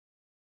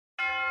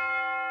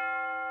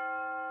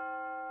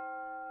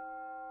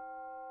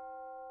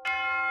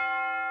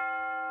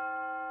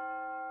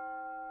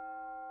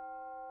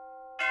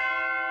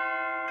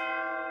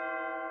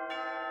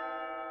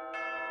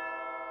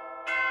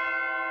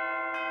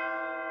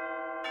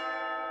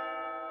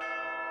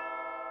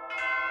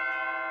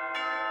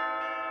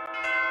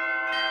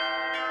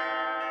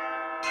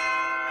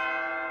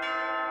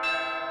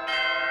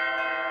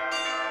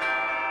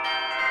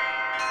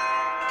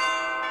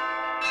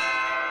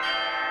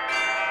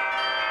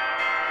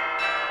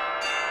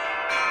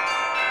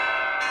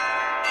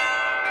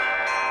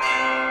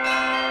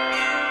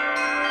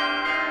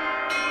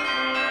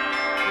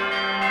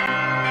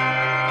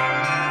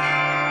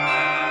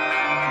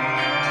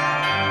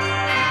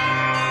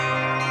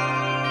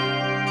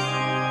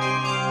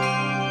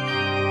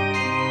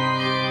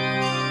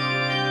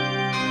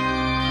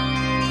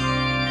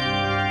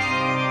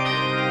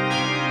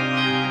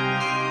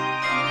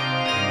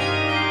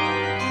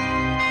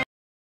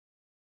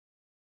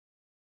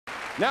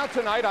Now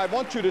tonight I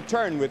want you to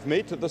turn with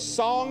me to the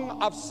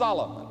Song of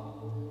Solomon.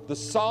 The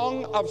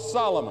Song of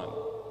Solomon.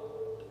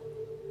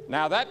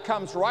 Now that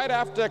comes right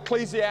after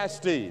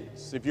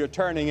Ecclesiastes, if you're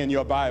turning in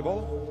your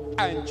Bible,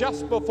 and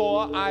just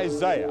before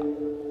Isaiah.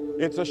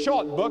 It's a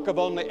short book of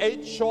only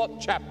 8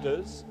 short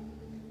chapters,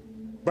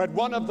 but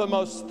one of the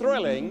most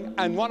thrilling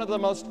and one of the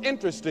most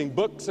interesting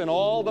books in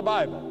all the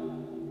Bible.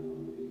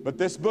 But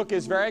this book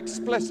is very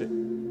explicit.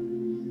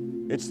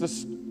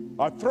 It's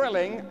a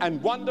thrilling and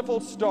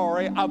wonderful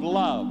story of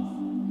love,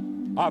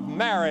 of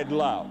married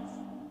love,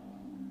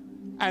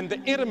 and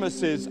the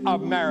intimacies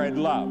of married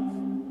love.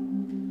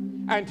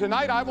 And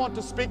tonight I want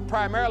to speak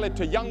primarily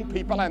to young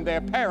people and their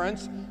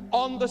parents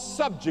on the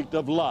subject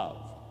of love,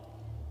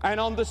 and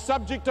on the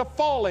subject of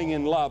falling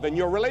in love and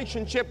your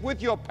relationship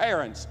with your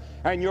parents,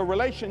 and your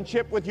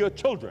relationship with your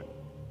children,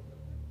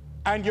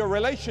 and your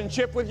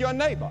relationship with your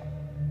neighbor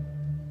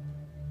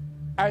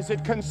as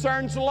it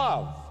concerns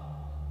love.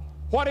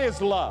 What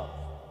is love?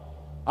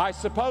 I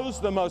suppose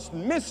the most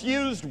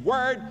misused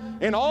word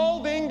in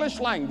all the English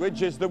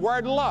language is the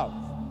word love.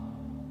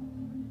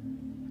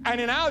 And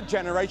in our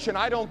generation,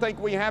 I don't think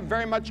we have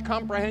very much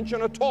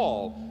comprehension at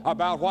all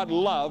about what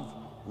love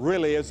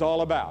really is all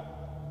about.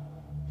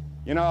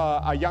 You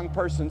know, a young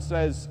person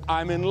says,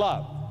 "I'm in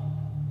love."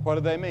 What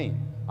do they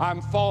mean? I'm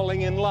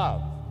falling in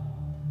love.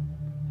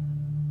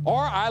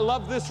 Or I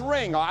love this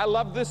ring, or I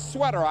love this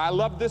sweater, or I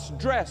love this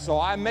dress,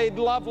 or I made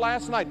love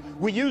last night.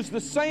 We use the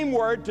same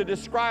word to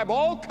describe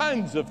all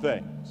kinds of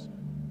things.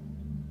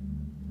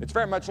 It's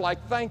very much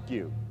like thank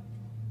you.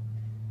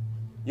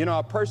 You know,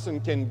 a person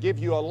can give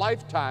you a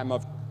lifetime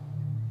of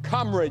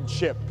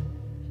comradeship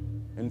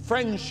and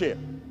friendship,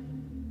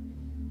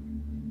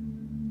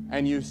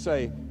 and you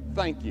say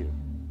thank you.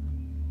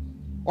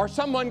 Or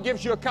someone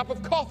gives you a cup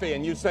of coffee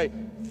and you say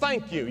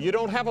thank you. You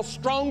don't have a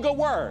stronger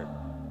word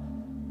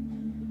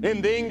in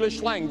the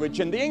English language.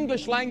 And the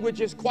English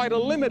language is quite a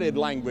limited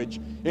language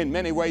in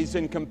many ways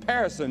in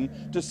comparison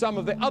to some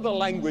of the other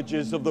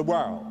languages of the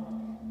world.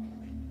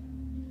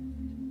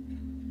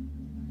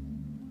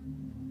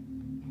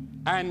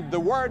 And the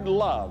word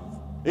love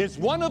is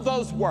one of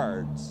those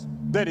words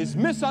that is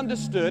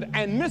misunderstood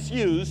and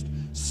misused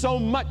so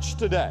much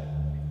today.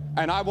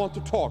 And I want to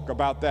talk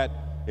about that,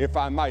 if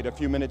I might, a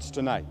few minutes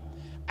tonight.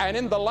 And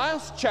in the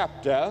last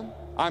chapter,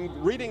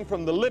 I'm reading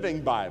from the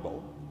Living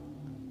Bible,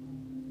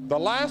 the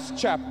last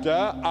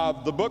chapter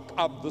of the book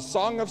of the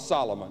Song of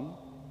Solomon,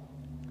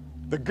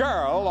 the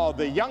girl, or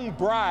the young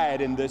bride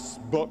in this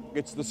book,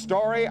 it's the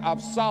story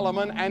of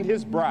Solomon and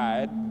his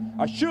bride,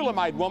 a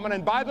Shulamite woman,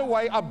 and by the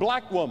way, a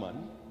black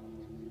woman.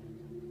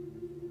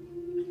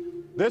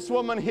 This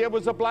woman here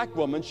was a black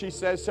woman. She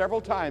says several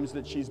times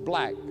that she's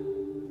black.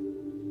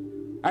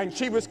 And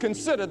she was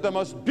considered the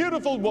most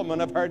beautiful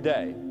woman of her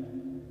day.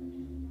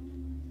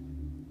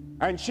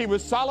 And she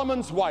was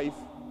Solomon's wife.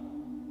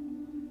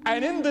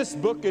 And in this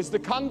book is the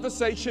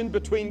conversation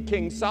between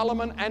King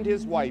Solomon and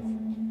his wife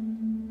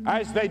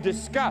as they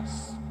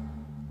discuss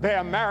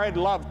their married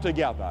love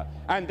together,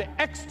 and the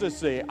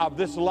ecstasy of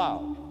this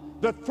love,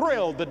 the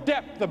thrill, the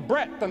depth, the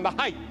breadth, and the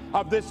height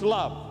of this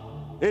love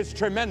is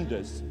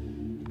tremendous.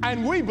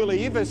 And we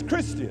believe as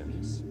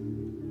Christians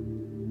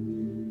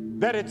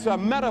that it's a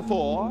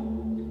metaphor,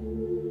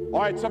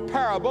 or it's a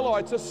parable, or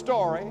it's a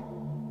story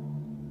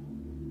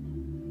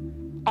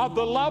of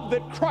the love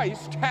that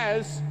Christ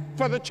has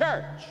for the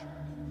church.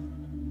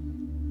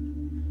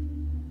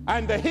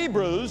 And the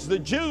Hebrews, the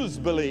Jews,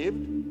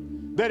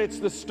 believed that it's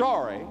the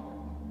story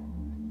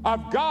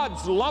of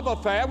God's love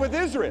affair with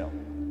Israel.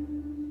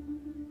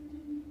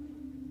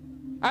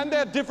 And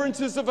there are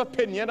differences of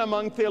opinion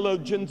among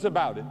theologians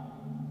about it,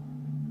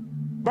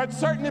 but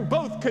certainly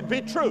both could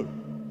be true.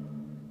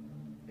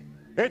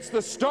 It's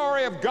the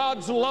story of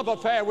God's love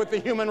affair with the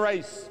human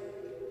race,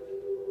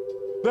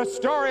 the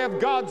story of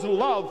God's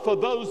love for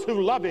those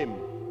who love Him,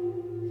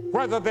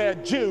 whether they're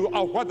Jew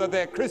or whether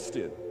they're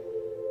Christian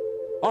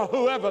or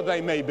whoever they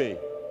may be.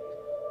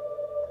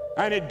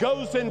 And it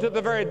goes into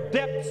the very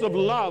depths of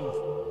love,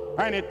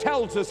 and it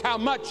tells us how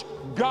much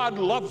God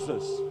loves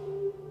us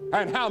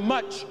and how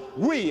much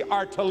we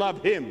are to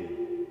love Him.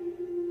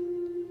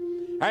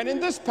 And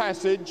in this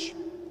passage,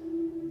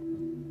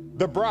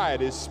 the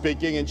bride is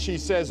speaking, and she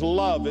says,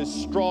 "Love is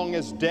strong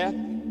as death,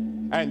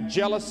 and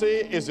jealousy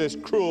is as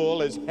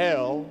cruel as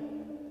hell.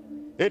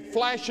 It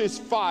flashes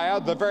fire,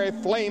 the very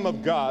flame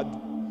of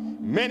God.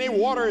 Many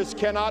waters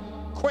cannot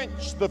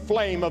quench the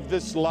flame of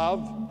this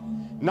love,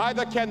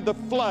 neither can the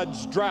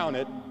floods drown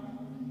it.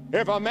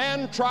 If a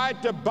man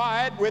tried to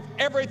buy it with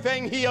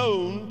everything he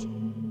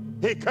owned,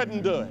 he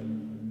couldn't do it."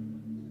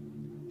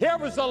 Here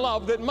was a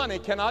love that money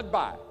cannot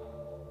buy.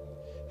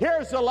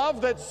 Here's a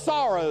love that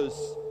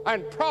sorrows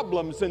and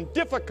problems and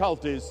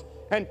difficulties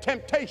and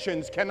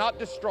temptations cannot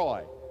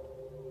destroy.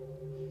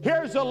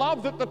 Here's a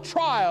love that the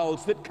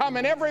trials that come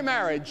in every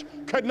marriage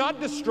could not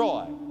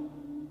destroy,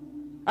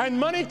 and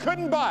money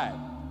couldn't buy it.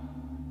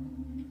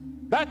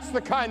 That's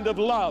the kind of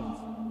love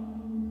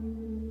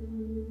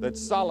that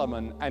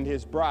Solomon and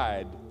his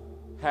bride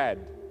had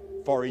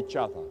for each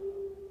other.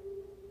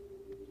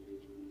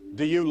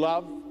 Do you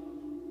love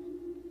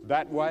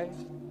that way?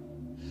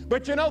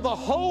 But you know, the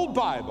whole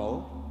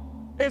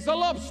Bible is a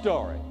love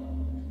story.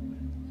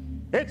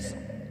 It's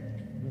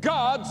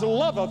God's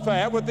love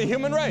affair with the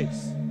human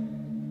race.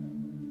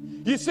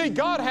 You see,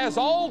 God has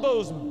all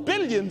those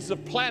billions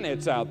of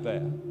planets out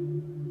there,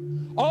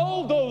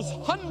 all those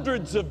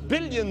hundreds of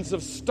billions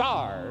of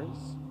stars,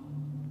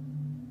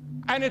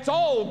 and it's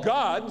all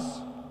God's.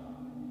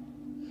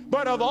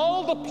 But of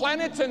all the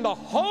planets in the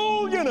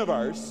whole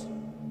universe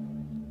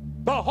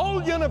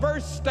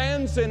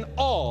stands in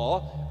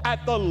awe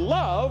at the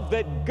love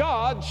that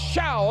God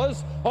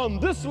showers on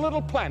this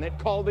little planet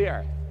called the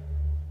earth.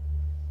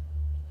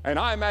 And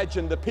I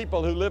imagine the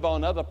people who live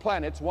on other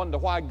planets wonder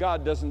why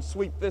God doesn't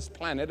sweep this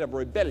planet of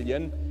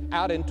rebellion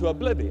out into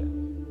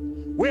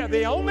oblivion. We are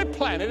the only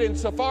planet,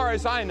 insofar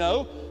as I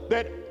know,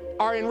 that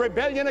are in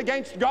rebellion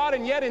against God,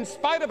 and yet in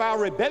spite of our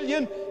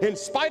rebellion, in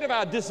spite of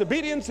our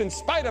disobedience, in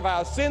spite of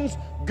our sins,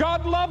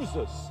 God loves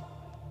us.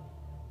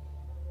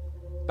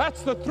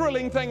 That's the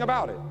thrilling thing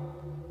about it.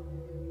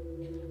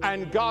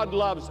 And God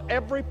loves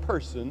every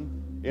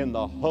person in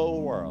the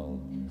whole world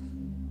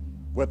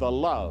with a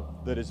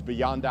love that is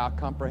beyond our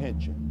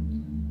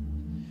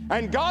comprehension.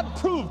 And God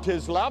proved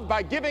his love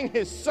by giving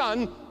his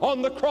son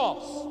on the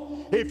cross.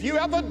 If you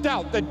ever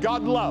doubt that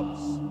God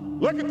loves,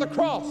 look at the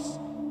cross,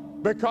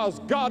 because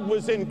God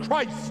was in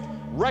Christ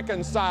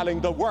reconciling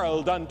the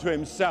world unto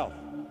himself.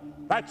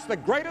 That's the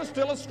greatest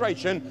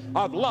illustration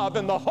of love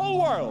in the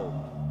whole world,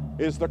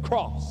 is the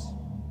cross.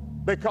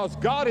 Because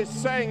God is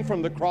saying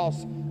from the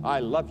cross, I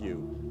love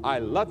you, I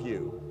love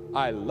you,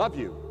 I love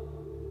you.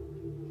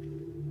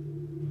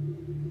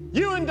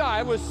 You and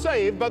I were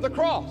saved by the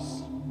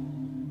cross.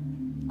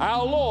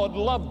 Our Lord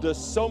loved us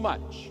so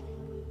much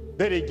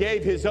that he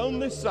gave his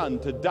only son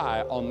to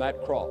die on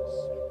that cross.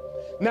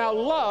 Now,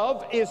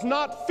 love is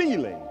not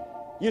feeling.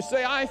 You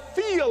say, I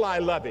feel I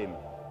love him.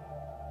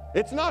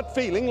 It's not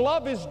feeling.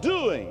 Love is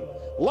doing.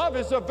 Love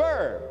is a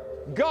verb.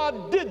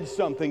 God did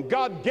something.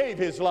 God gave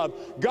his love.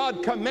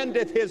 God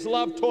commendeth his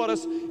love toward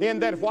us in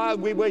that while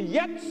we were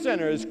yet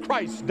sinners,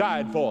 Christ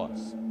died for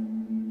us.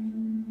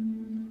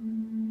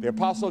 The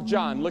Apostle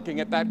John, looking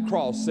at that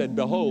cross, said,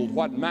 behold,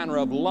 what manner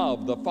of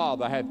love the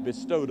Father hath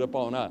bestowed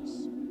upon us.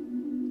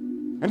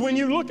 And when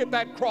you look at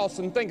that cross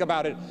and think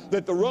about it,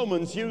 that the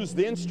Romans used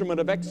the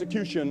instrument of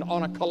execution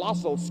on a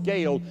colossal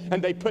scale,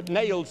 and they put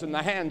nails in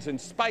the hands and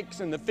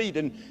spikes in the feet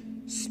and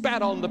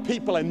spat on the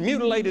people and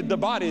mutilated the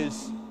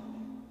bodies,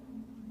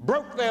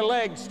 broke their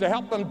legs to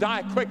help them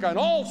die quicker, and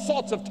all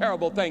sorts of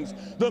terrible things.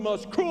 The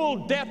most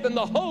cruel death in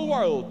the whole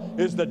world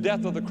is the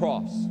death of the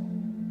cross.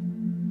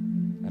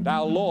 And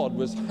our Lord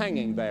was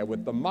hanging there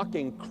with the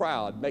mocking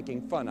crowd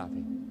making fun of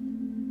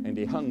him. And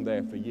he hung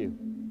there for you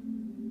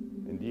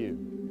and you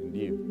and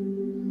you.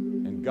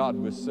 And God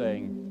was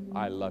saying,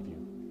 I love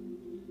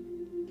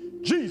you.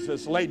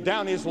 Jesus laid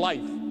down his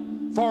life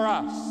for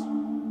us.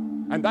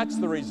 And that's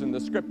the reason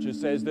the scripture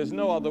says there's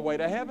no other way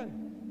to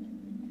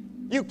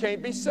heaven. You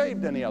can't be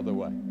saved any other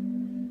way.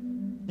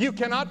 You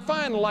cannot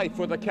find life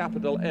with a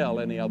capital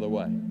L any other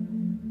way.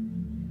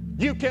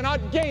 You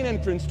cannot gain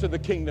entrance to the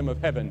kingdom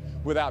of heaven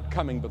without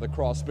coming to the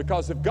cross,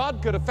 because if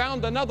God could have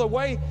found another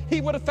way,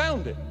 he would have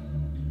found it.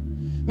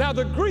 Now,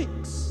 the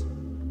Greeks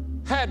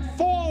had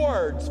 4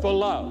 words for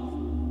love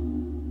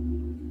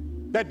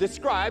that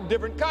describe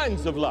different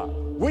kinds of love.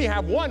 We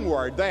have 1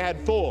 word, they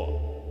had 4.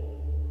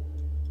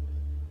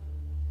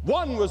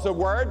 One was a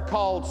word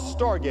called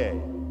storge,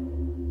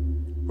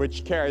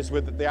 which carries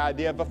with it the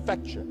idea of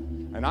affection.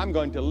 And I'm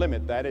going to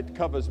limit that. It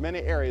covers many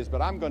areas,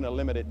 but I'm going to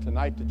limit it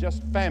tonight to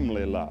just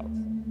family love,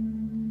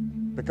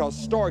 because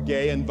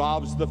storge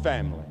involves the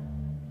family.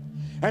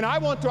 And I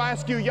want to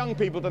ask you young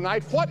people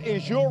tonight, what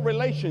is your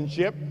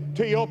relationship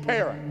to your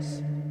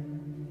parents?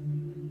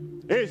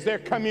 Is there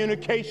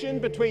communication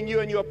between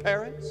you and your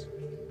parents?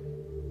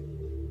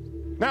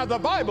 Now, the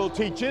Bible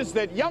teaches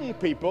that young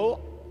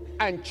people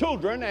and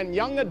children and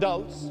young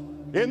adults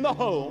in the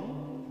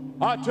home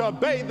are to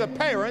obey the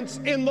parents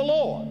in the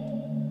Lord.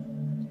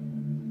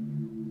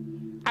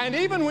 And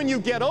even when you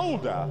get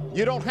older,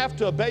 you don't have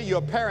to obey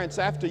your parents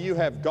after you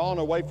have gone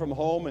away from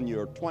home and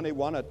you're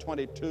 21 or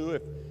 22.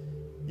 If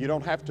you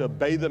don't have to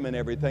obey them and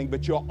everything,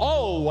 but you're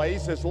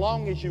always, as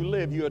long as you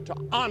live, you are to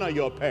honor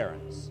your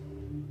parents.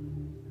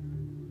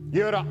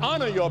 You're to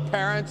honor your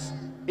parents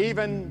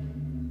even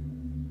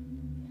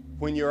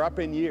when you're up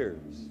in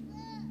years.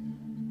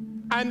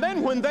 And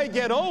then when they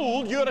get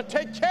old, you're to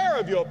take care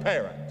of your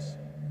parents.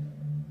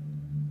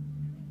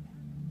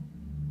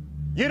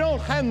 You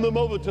don't hand them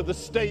over to the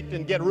state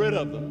and get rid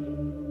of them.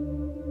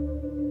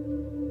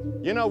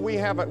 You know, we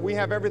have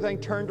everything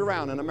turned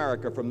around in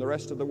America from the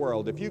rest of the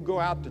world. If you go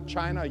out to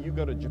China, you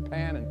go to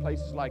Japan and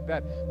places like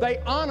that, they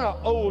honor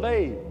old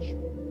age.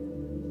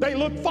 They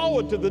look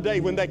forward to the day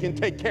when they can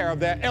take care of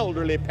their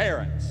elderly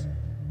parents.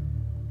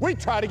 We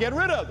try to get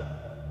rid of them.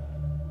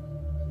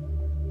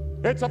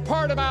 It's a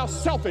part of our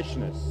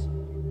selfishness.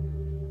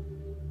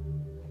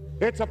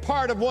 It's a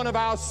part of one of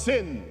our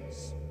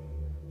sins.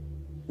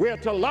 We are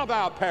to love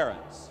our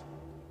parents.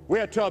 We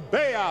are to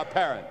obey our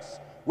parents.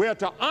 We are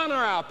to honor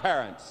our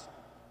parents.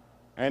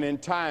 And in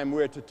time,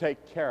 we're to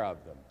take care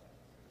of them.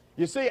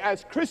 You see,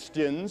 as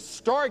Christians,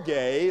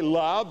 storge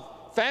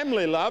love,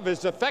 family love,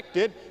 is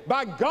affected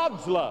by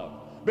God's love,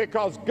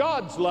 because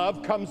God's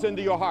love comes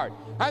into your heart.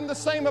 And the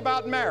same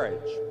about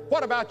marriage.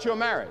 What about your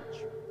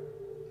marriage?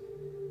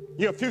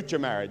 Your future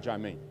marriage, I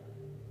mean.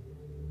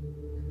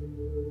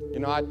 You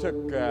know, I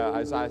took,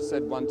 as I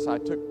said once, I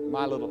took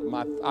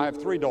I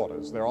have 3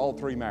 daughters. They're all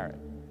 3 married.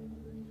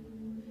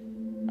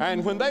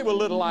 And when they were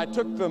little, I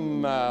took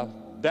them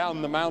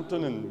down the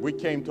mountain, and we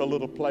came to a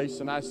little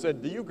place, and I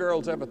said, do you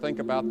girls ever think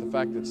about the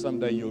fact that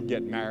someday you'll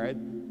get married?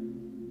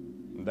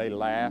 And they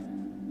laughed.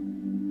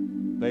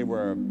 They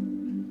were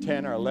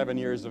 10 or 11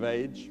 years of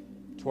age,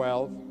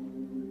 12.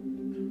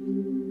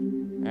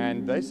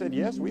 And they said,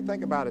 yes, we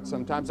think about it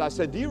sometimes. I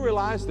said, do you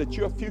realize that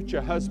your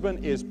future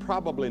husband is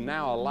probably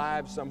now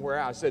alive somewhere?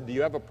 I said, do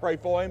you ever pray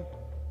for him?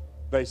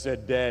 They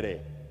said, Daddy.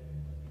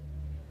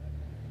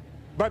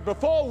 But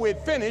before we'd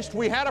finished,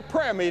 we had a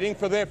prayer meeting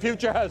for their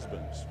future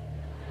husbands.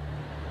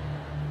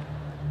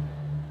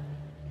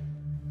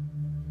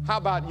 How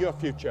about your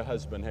future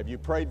husband? Have you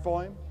prayed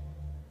for him?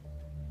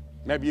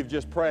 Maybe you're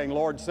just praying,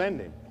 Lord,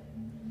 send him.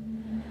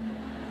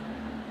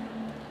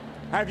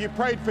 Have you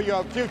prayed for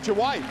your future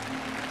wife?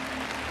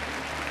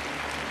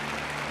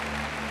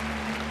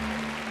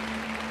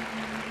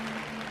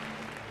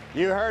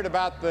 You heard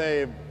about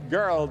the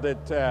girl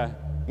that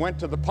went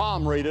to the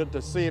palm reader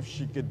to see if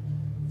she could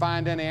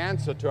find any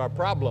answer to her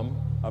problem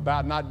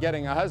about not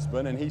getting a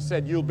husband, and he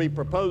said, you'll be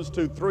proposed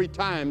to 3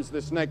 times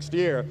this next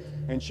year.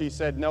 And she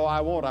said, no, I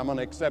won't. I'm going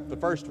to accept the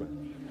first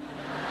one.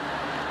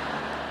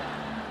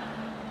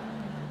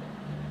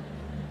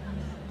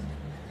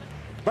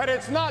 But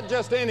it's not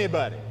just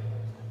anybody.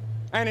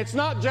 And it's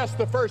not just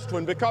the first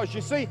one, because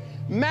you see,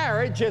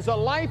 marriage is a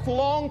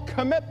lifelong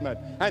commitment,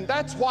 and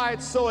that's why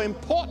it's so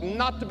important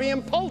not to be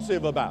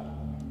impulsive about it.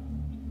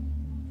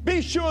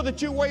 Be sure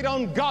that you wait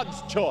on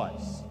God's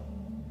choice.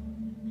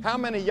 How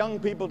many young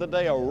people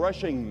today are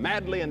rushing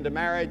madly into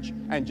marriage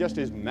and just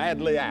as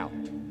madly out?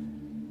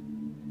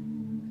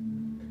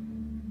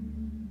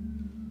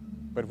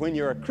 But when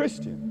you're a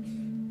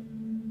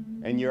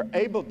Christian and you're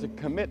able to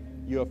commit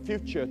your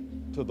future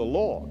to the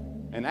Lord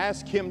and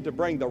ask Him to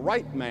bring the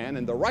right man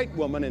and the right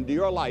woman into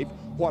your life,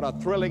 what a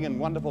thrilling and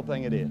wonderful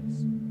thing it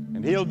is.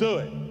 And He'll do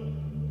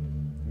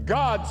it.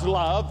 God's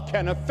love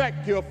can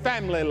affect your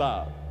family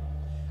love.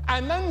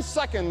 And then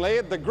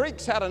secondly, the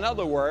Greeks had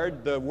another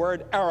word, the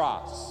word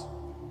eros.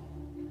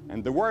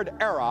 And the word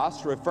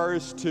eros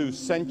refers to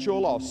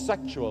sensual or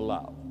sexual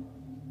love.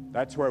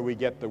 That's where we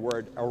get the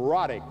word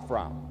erotic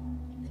from.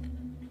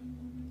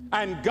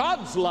 And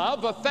God's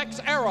love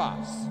affects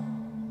eros.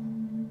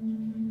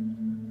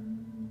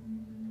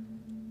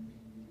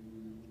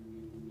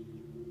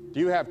 Do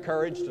you have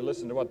courage to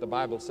listen to what the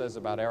Bible says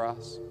about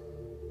eros?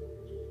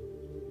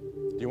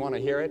 Do you want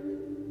to hear it?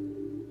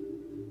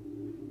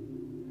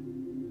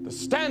 The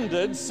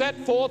standards set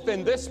forth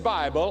in this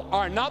Bible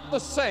are not the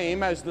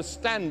same as the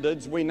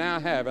standards we now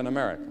have in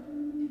America.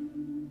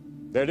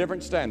 They're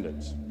different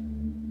standards.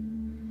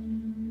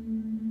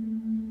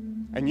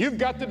 And you've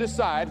got to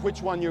decide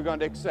which one you're going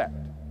to accept.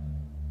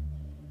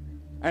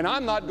 And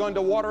I'm not going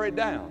to water it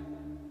down.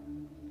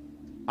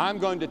 I'm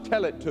going to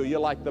tell it to you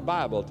like the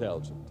Bible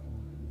tells it.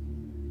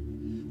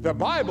 The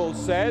Bible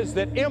says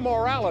that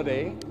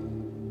immorality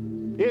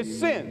is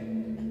sin.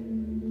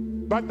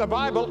 But the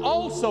Bible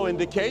also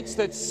indicates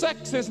that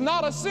sex is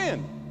not a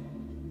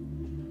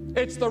sin.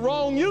 It's the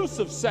wrong use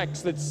of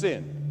sex that's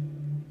sin.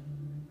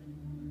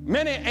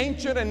 Many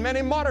ancient and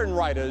many modern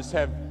writers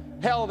have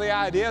held the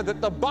idea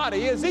that the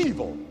body is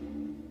evil.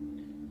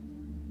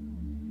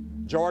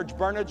 George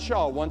Bernard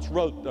Shaw once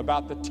wrote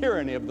about the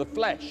tyranny of the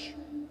flesh.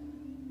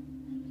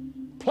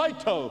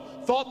 Plato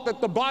thought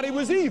that the body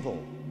was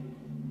evil.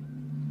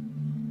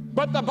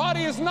 But the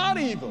body is not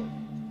evil.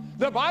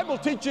 The Bible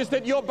teaches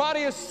that your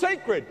body is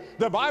sacred.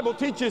 The Bible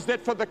teaches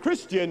that for the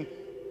Christian,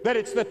 that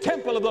it's the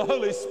temple of the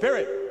Holy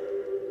Spirit.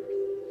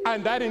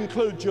 And that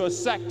includes your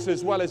sex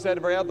as well as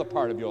every other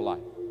part of your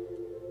life.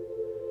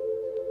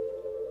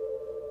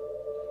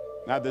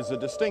 Now, there's a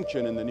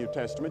distinction in the New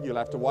Testament. You'll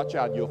have to watch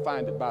out. You'll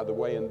find it, by the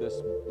way, in this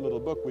little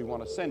book we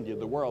want to send you,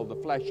 The World, the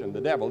Flesh, and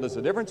the Devil. There's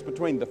a difference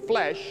between the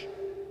flesh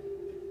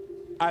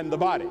and the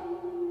body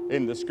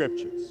in the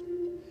Scriptures.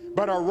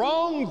 But a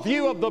wrong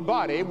view of the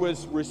body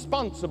was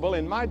responsible,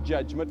 in my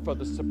judgment, for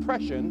the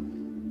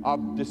suppression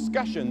of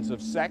discussions of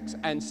sex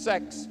and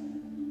sex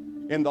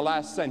in the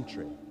last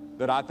century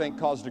that I think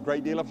caused a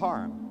great deal of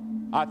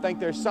harm. I think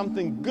there's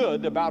something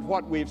good about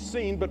what we've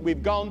seen, but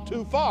we've gone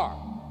too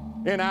far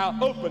in our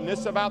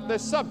openness about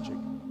this subject.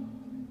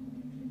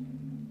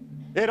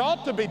 It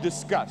ought to be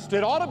discussed.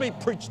 It ought to be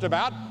preached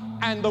about.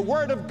 And the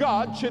Word of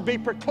God should be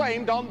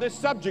proclaimed on this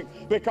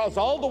subject, because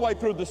all the way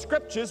through the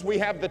Scriptures we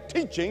have the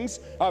teachings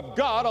of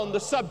God on the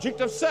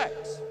subject of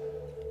sex.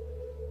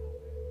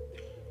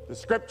 The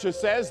Scripture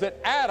says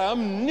that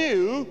Adam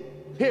knew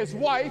his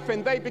wife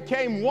and they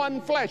became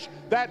one flesh.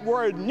 That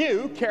word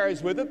knew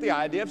carries with it the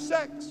idea of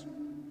sex.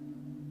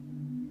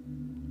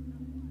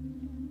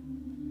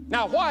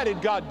 Now, why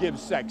did God give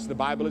sex? The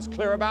Bible is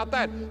clear about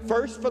that.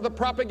 First, for the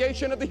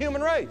propagation of the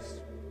human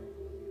race.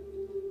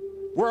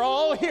 We're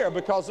all here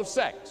because of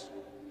sex.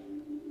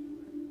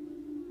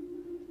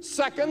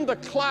 Second, the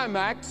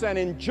climax and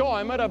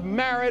enjoyment of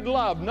married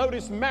love.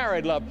 Notice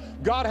married love.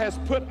 God has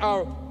put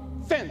a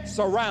fence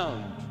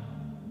around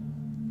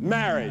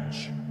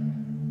marriage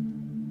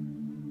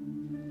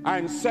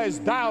and says,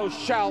 thou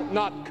shalt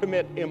not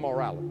commit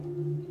immorality.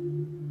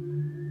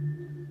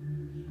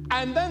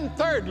 And then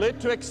thirdly,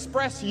 to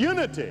express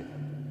unity.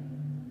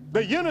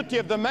 The unity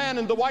of the man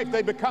and the wife,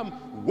 they become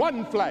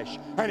one flesh,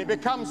 and it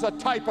becomes a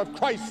type of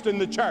Christ in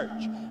the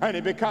church, and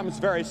it becomes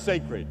very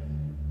sacred.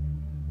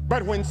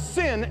 But when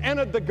sin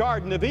entered the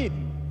Garden of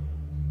Eden,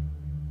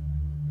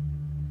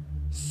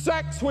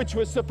 sex, which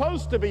was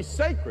supposed to be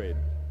sacred,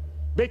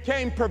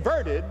 became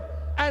perverted,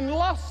 and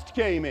lust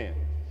came in.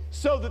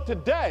 So that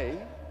today,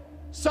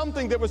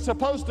 something that was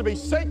supposed to be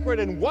sacred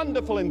and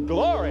wonderful and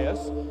glorious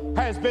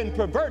has been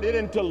perverted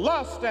into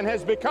lust and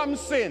has become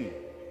sin.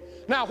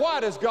 Now, why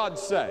does God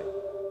say,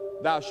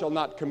 thou shalt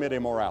not commit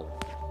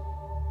immorality?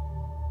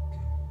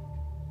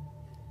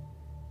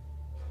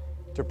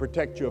 To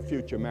protect your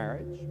future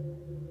marriage.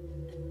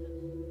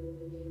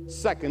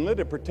 Secondly,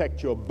 to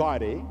protect your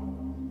body.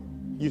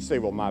 You say,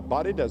 well, my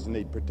body doesn't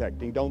need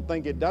protecting. Don't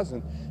think it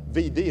doesn't.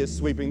 VD is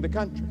sweeping the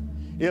country.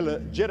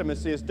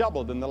 Illegitimacy has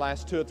doubled in the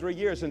last 2 or 3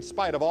 years. In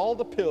spite of all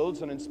the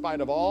pills and in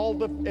spite of all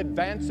the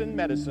advance in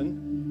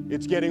medicine,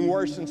 it's getting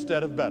worse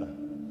instead of better.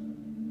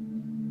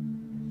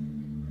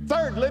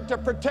 Thirdly, to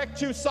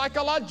protect you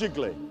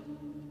psychologically.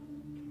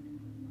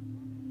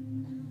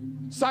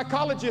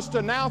 Psychologists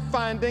are now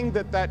finding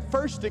that that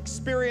first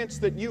experience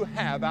that you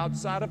have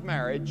outside of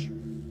marriage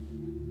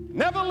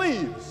never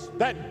leaves.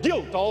 That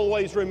guilt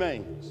always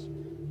remains.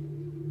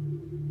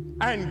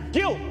 And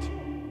guilt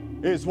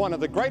is one of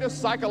the greatest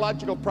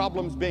psychological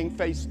problems being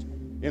faced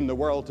in the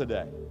world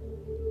today.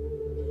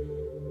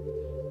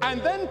 And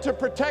then to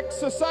protect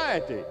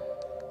society.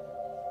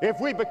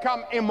 If we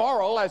become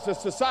immoral as a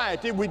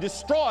society, we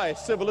destroy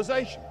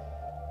civilization.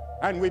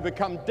 And we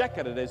become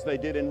decadent as they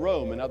did in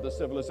Rome and other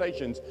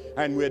civilizations,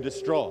 and we're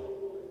destroyed.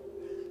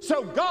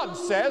 So God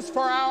says,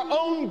 for our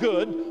own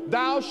good,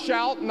 thou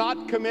shalt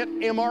not commit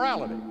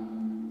immorality.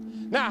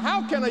 Now,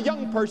 how can a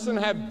young person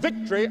have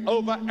victory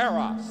over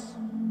eros?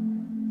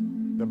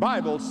 The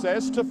Bible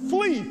says to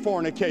flee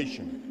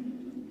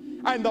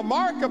fornication. And the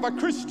mark of a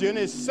Christian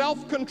is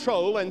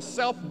self-control and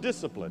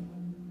self-discipline.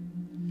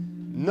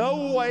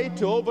 No way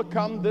to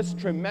overcome this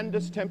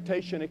tremendous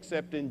temptation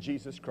except in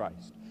Jesus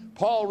Christ.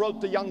 Paul wrote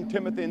to young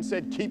Timothy and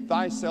said, keep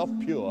thyself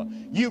pure.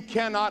 You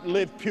cannot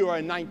live pure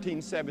in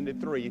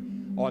 1973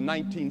 or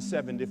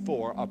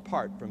 1974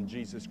 apart from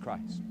Jesus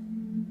Christ.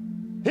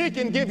 He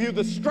can give you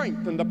the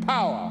strength and the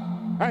power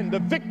and the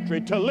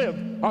victory to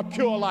live a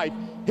pure life.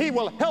 He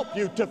will help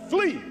you to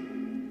flee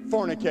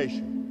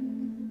fornication.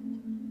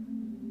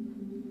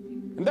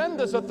 And then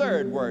there's a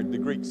third word the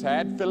Greeks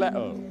had,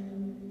 phileo.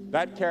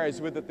 That carries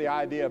with it the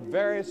idea of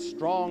very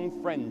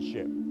strong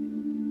friendship.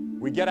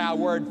 We get our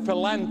word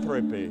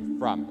philanthropy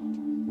from it.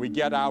 We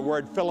get our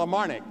word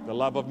philharmonic, the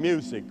love of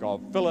music,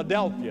 or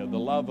Philadelphia, the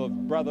love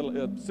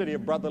of city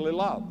of brotherly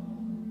love.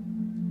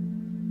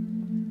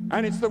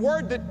 And it's the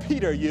word that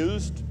Peter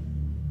used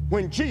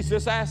when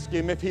Jesus asked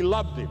him if he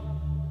loved him.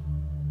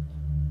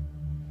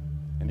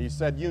 And he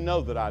said, you know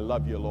that I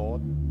love you,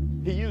 Lord.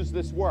 He used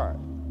this word.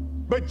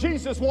 But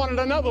Jesus wanted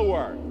another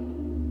word.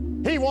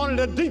 He wanted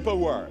a deeper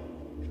word.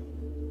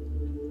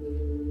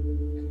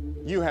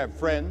 You have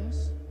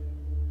friends.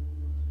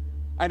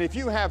 And if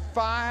you have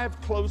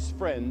 5 close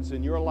friends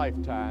in your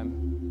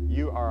lifetime,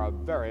 you are a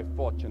very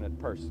fortunate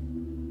person.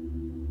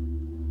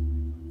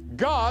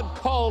 God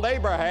called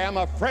Abraham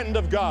a friend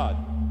of God.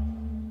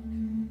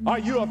 Are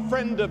you a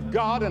friend of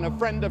God and a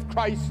friend of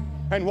Christ?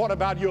 And what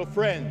about your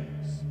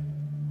friends?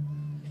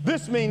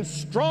 This means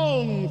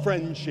strong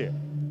friendship,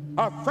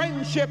 a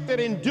friendship that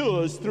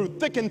endures through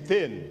thick and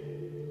thin,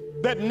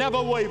 that never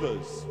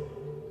wavers.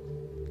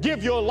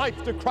 Give your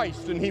life to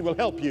Christ and He will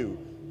help you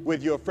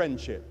with your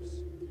friendships.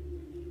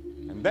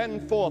 And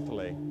then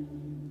fourthly,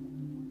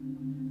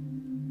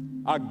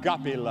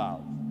 agape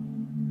love.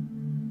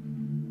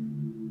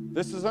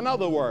 This is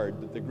another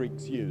word that the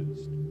Greeks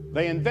used.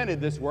 They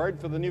invented this word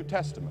for the New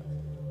Testament.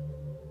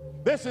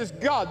 This is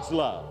God's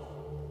love.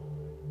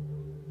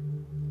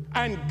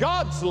 And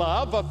God's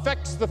love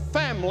affects the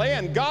family,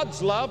 and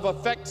God's love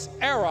affects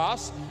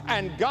eros,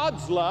 and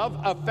God's love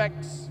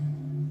affects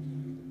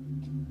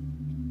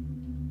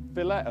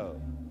phileo.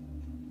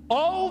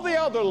 All the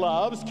other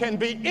loves can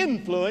be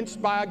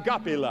influenced by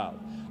agape love.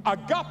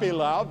 Agape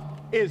love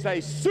is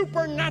a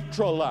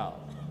supernatural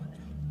love,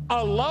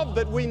 a love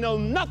that we know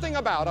nothing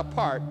about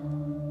apart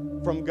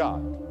from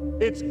God.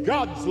 It's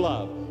God's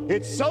love.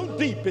 It's so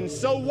deep and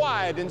so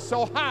wide and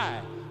so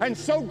high and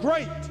so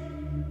great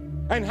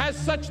and has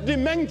such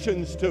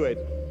dimensions to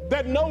it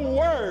that no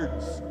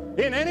words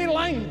in any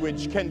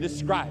language can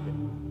describe it.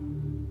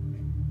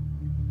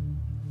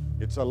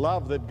 It's a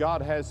love that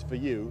God has for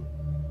you,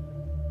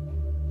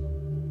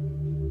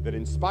 that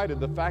in spite of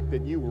the fact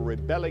that you were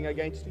rebelling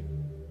against Him,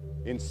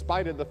 In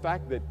spite of the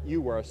fact that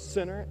you were a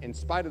sinner, in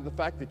spite of the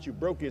fact that you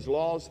broke His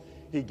laws,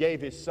 He gave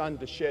His Son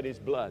to shed His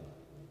blood.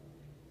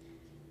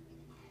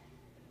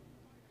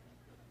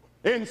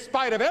 In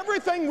spite of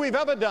everything we've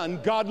ever done,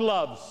 God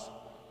loves.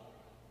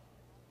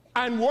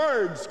 And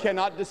words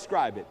cannot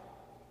describe it.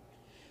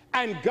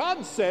 And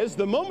God says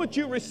the moment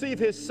you receive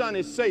His Son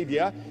as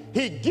Savior,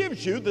 He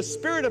gives you the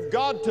Spirit of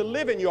God to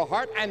live in your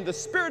heart, and the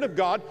Spirit of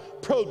God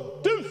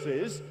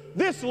produces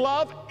this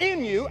love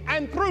in you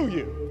and through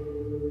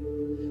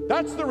you.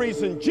 That's the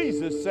reason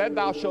Jesus said,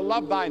 "Thou shalt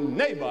love thy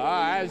neighbor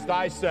as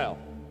thyself."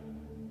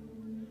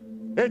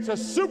 It's a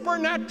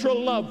supernatural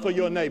love for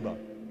your neighbor.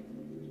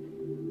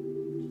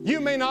 You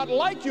may not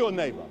like your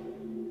neighbor,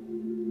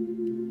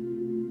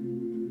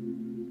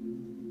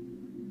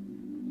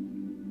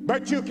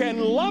 but you can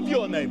love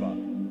your neighbor.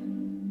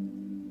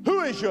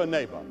 Who is your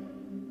neighbor?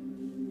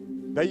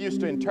 They used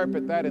to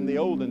interpret that in the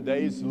olden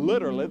days,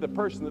 literally the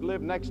person that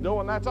lived next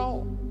door, and that's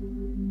all.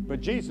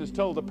 But Jesus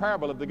told the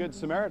parable of the Good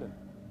Samaritan.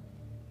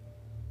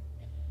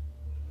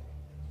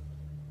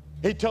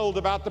 He told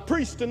about the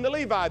priest and the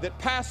Levi that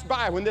passed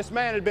by when this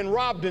man had been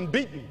robbed and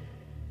beaten.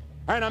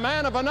 And a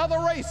man of another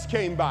race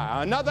came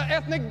by, another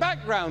ethnic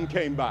background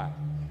came by,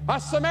 a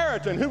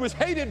Samaritan who was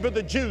hated by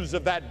the Jews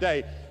of that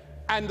day.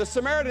 And the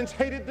Samaritans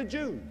hated the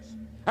Jews.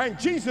 And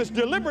Jesus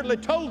deliberately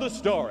told the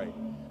story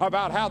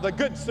about how the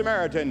Good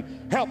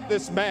Samaritan helped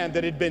this man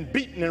that had been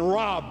beaten and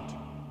robbed.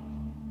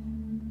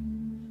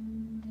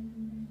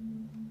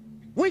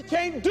 We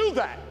can't do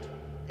that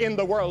in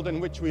the world in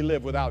which we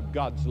live without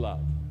God's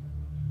love.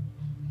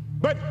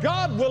 But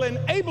God will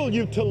enable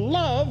you to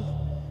love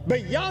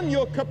beyond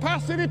your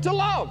capacity to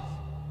love.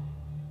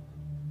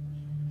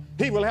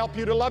 He will help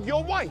you to love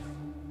your wife.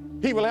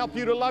 He will help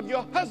you to love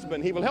your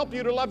husband. He will help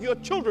you to love your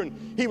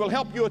children. He will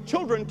help your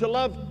children to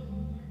love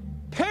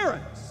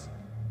parents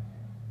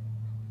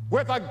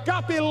with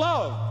agape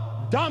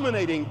love,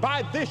 dominating.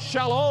 By this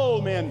shall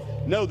all men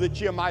know that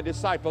ye are my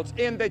disciples,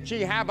 in that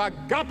ye have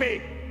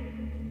agape,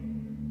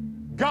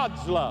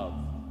 God's love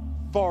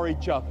for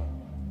each other.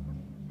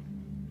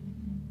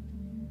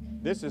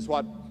 This is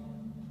what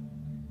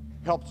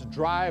helps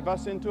drive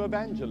us into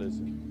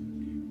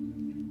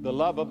evangelism, the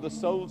love of the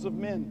souls of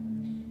men.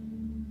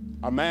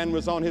 A man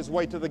was on his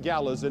way to the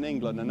gallows in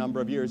England a number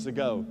of years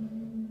ago,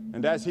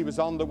 and as he was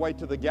on the way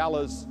to the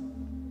gallows,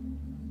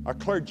 a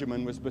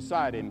clergyman was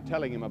beside him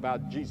telling him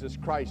about Jesus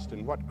Christ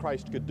and what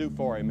Christ could do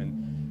for him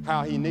and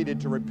how he needed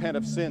to repent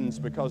of sins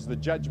because the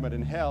judgment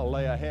in hell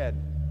lay ahead.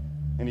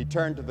 And he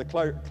turned to the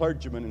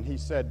clergyman and he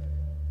said,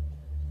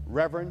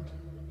 "Reverend,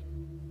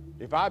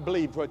 if I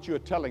believed what you're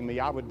telling me,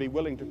 I would be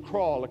willing to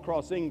crawl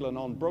across England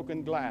on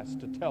broken glass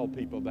to tell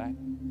people that."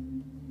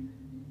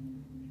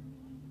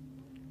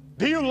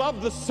 Do you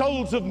love the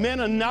souls of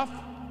men enough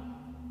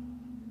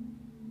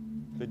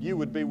that you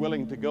would be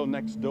willing to go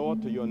next door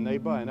to your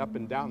neighbor and up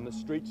and down the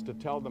streets to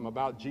tell them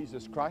about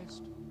Jesus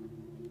Christ?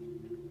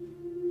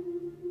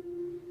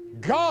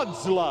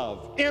 God's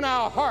love in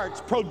our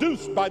hearts,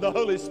 produced by the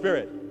Holy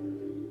Spirit,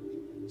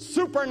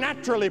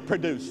 supernaturally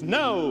produced.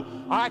 No,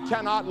 I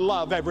cannot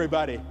love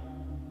everybody,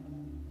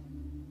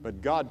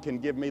 but God can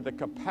give me the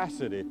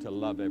capacity to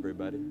love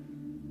everybody.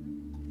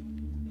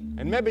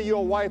 And maybe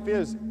your wife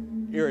is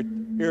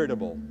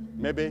irritable.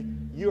 Maybe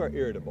you are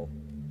irritable.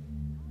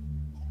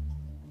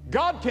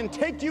 God can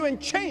take you and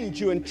change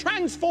you and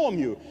transform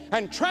you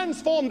and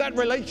transform that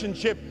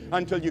relationship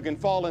until you can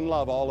fall in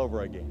love all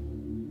over again.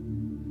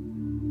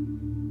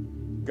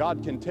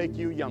 God can take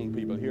you young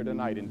people here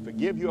tonight and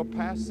forgive your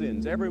past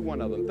sins, every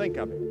one of them. Think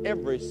of it,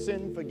 every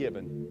sin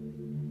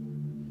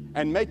forgiven,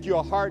 and make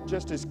your heart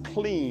just as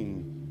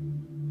clean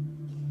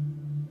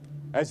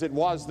as it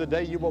was the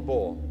day you were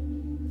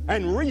born,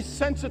 and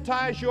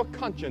resensitize your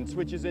conscience,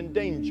 which is in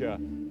danger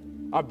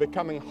of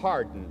becoming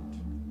hardened,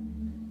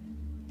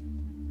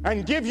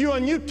 and give you a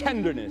new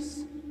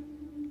tenderness,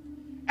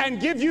 and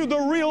give you the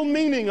real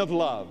meaning of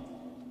love.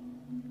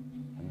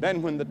 And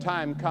then when the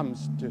time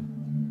comes to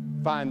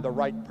find the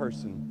right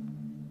person,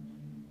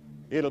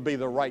 it'll be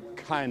the right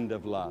kind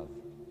of love.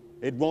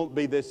 It won't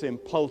be this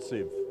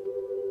impulsive,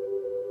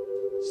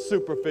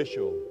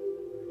 superficial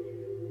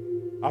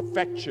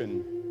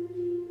affection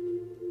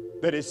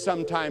that is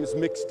sometimes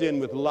mixed in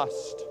with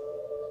lust,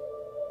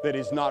 that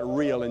is not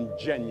real and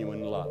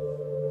genuine love.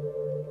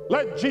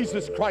 Let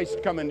Jesus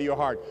Christ come into your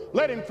heart.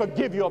 Let Him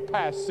forgive your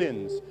past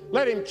sins.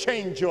 Let Him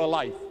change your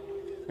life.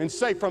 And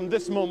say, from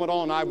this moment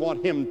on, I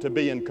want Him to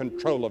be in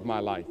control of my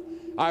life.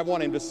 I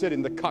want Him to sit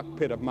in the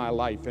cockpit of my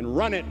life and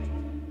run it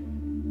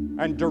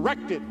and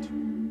direct it.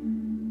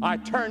 I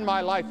turn my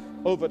life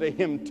over to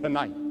Him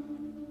tonight.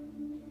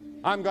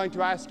 I'm going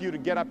to ask you to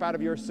get up out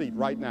of your seat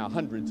right now,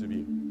 hundreds of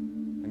you,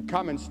 and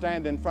come and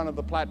stand in front of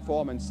the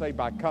platform and say,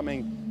 by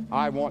coming,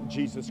 I want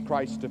Jesus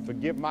Christ to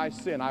forgive my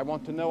sin. I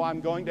want to know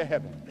I'm going to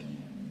heaven.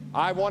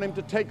 I want Him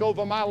to take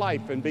over my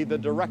life and be the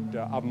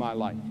director of my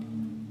life.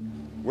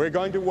 We're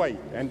going to wait,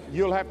 and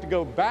you'll have to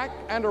go back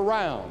and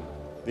around.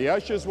 The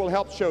ushers will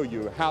help show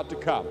you how to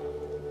come.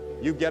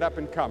 You get up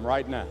and come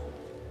right now.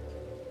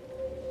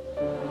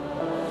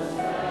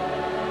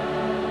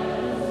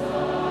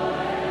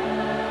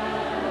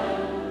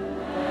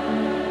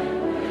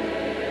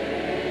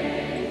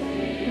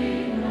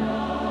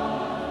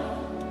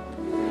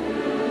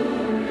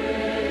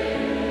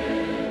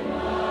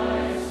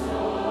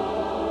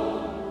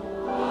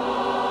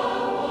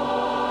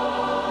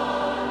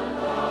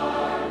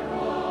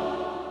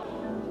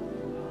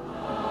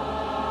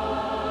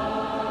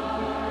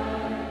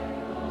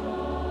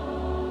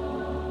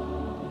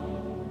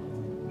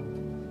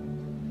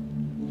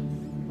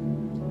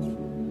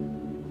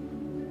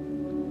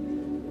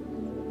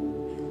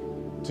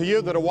 To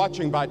you that are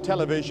watching by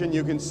television,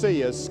 you can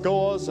see as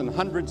scores and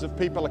hundreds of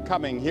people are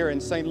coming here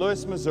in St.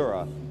 Louis,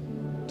 Missouri,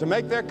 to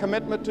make their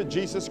commitment to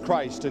Jesus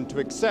Christ and to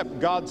accept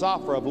God's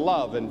offer of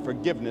love and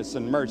forgiveness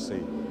and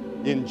mercy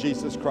in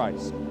Jesus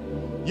Christ.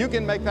 You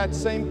can make that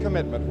same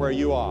commitment where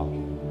you are.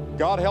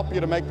 God help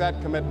you to make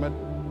that commitment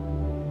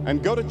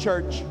and go to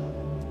church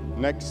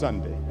next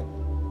Sunday.